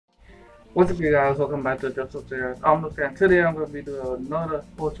What's up, you guys? Welcome back to Just Series. Okay, today I'm gonna be doing another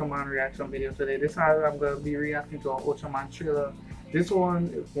Ultraman reaction video. Today, this time I'm gonna be reacting to an Ultraman trailer. This one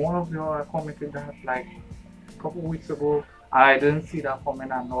is one of the I commented that like a couple weeks ago. I didn't see that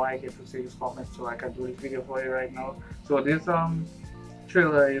comment. I know I get to see this comment, so I can do this video for you right now. So this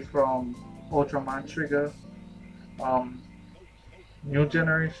trailer is from Ultraman Trigger, um New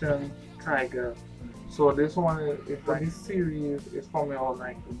Generation Tiger. So this one is for this series is coming out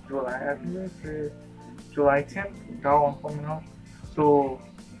like July, I think it's July 10th. That one coming out. So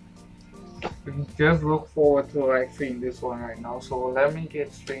just look forward to like seeing this one right now. So let me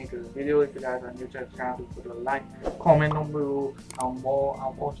get straight into the video. If you guys are new to the channel, put a like, comment down below more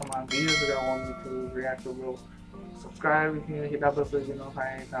Ultraman videos that I want me to react to. Will subscribe if you hit that bell so you know if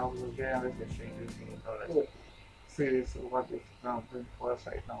I ain't out again. Let's get straight into this video. Let's see this what this bring for us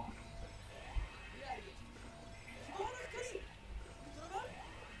right now.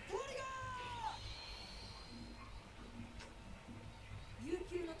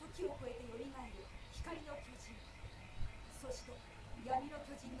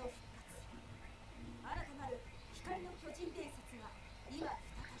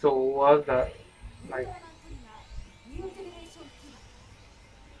 So was that like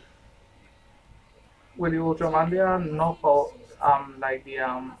with the Ultraman they are knockout like the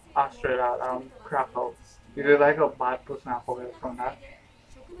Australia Krakow. Is it like a bad person I forget from that?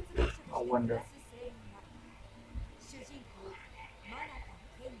 I wonder.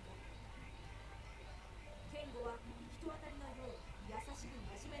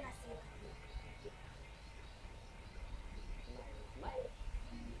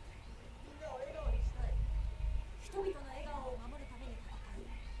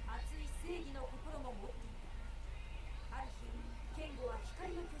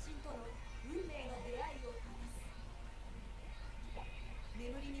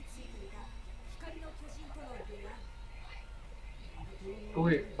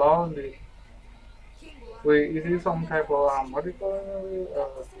 Wait, boundary. Wait, is it some type of what do you call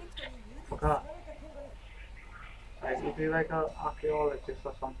it? Forgot. Like is it like a archaeologist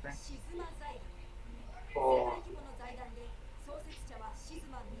or something? Or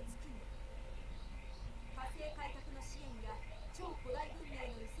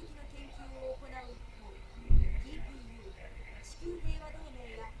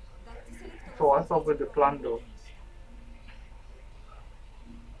so what's up with the plan though?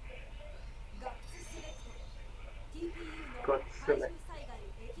 Got select.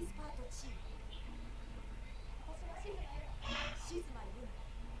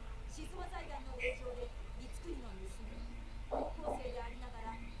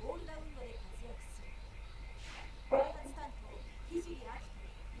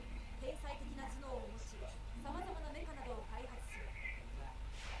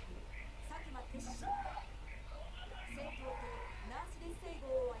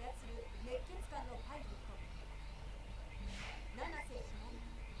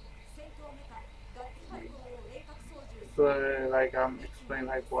 So like explain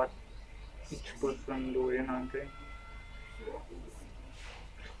like what each person doing and thing.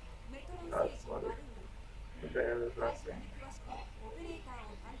 That's what it, the hell is that thing.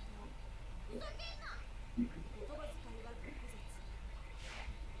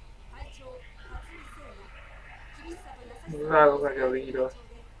 That looks like a leader.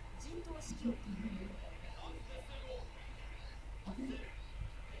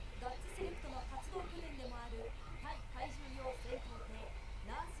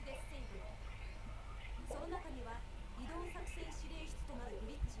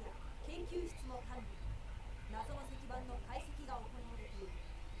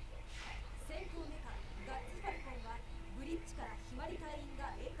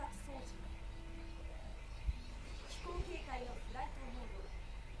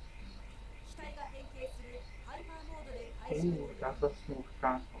 Ooh, that's a smooth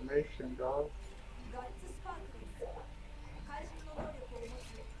transformation, dog.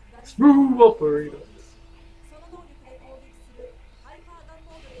 Smooth operator.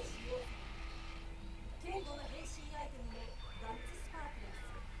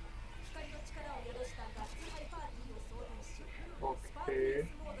 Okay.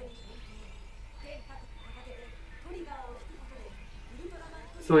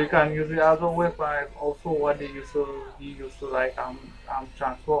 So you can use it as a weapon. And also, what they used to he used to like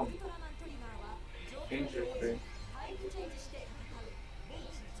transform. Interesting.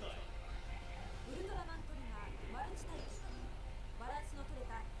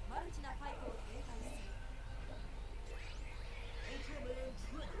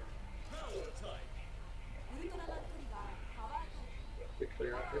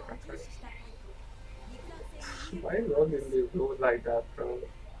 Victory. different types. Why is all these do like that, bro?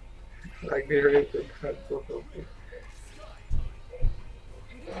 Like they really could cut so quickly.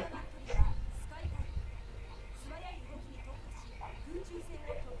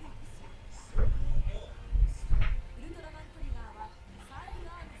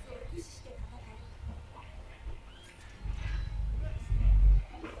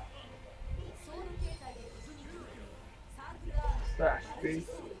 Slash, see?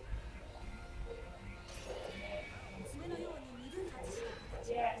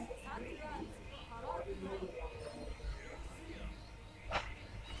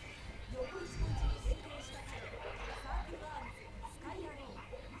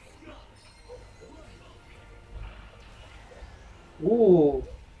 Ooh,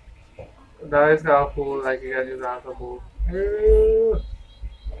 that is how cool. Like you guys use alphabet.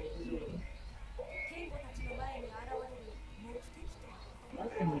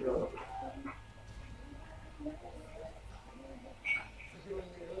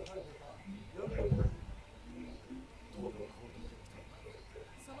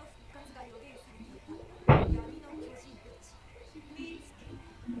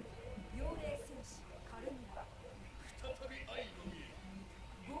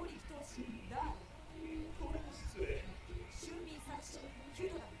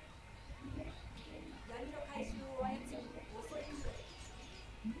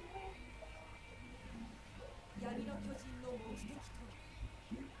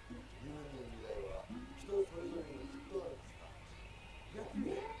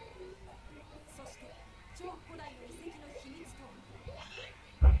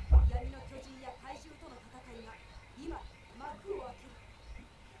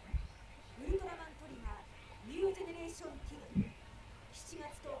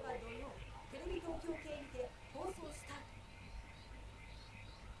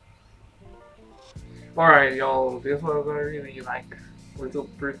 Alright, y'all, this was a really like little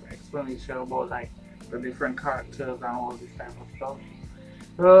brief explanation about like the different characters and all this type of stuff.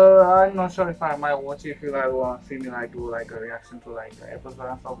 I'm not sure if I might watch it if you like want to see me like do like a reaction to like the episode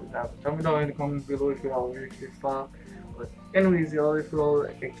and stuff like that. Tell me down in the comments below if you have this stuff. But anyways, y'all, if you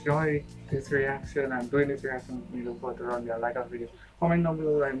enjoy this reaction and doing this reaction with me, don't forget to run there, like our video. Comment down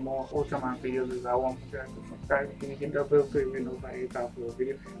below like more Ultraman videos if I want you guys to subscribe. Can you hit that bell so you know if I upload a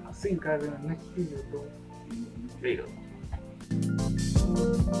video. I'll see you guys in the next video, bro. Later.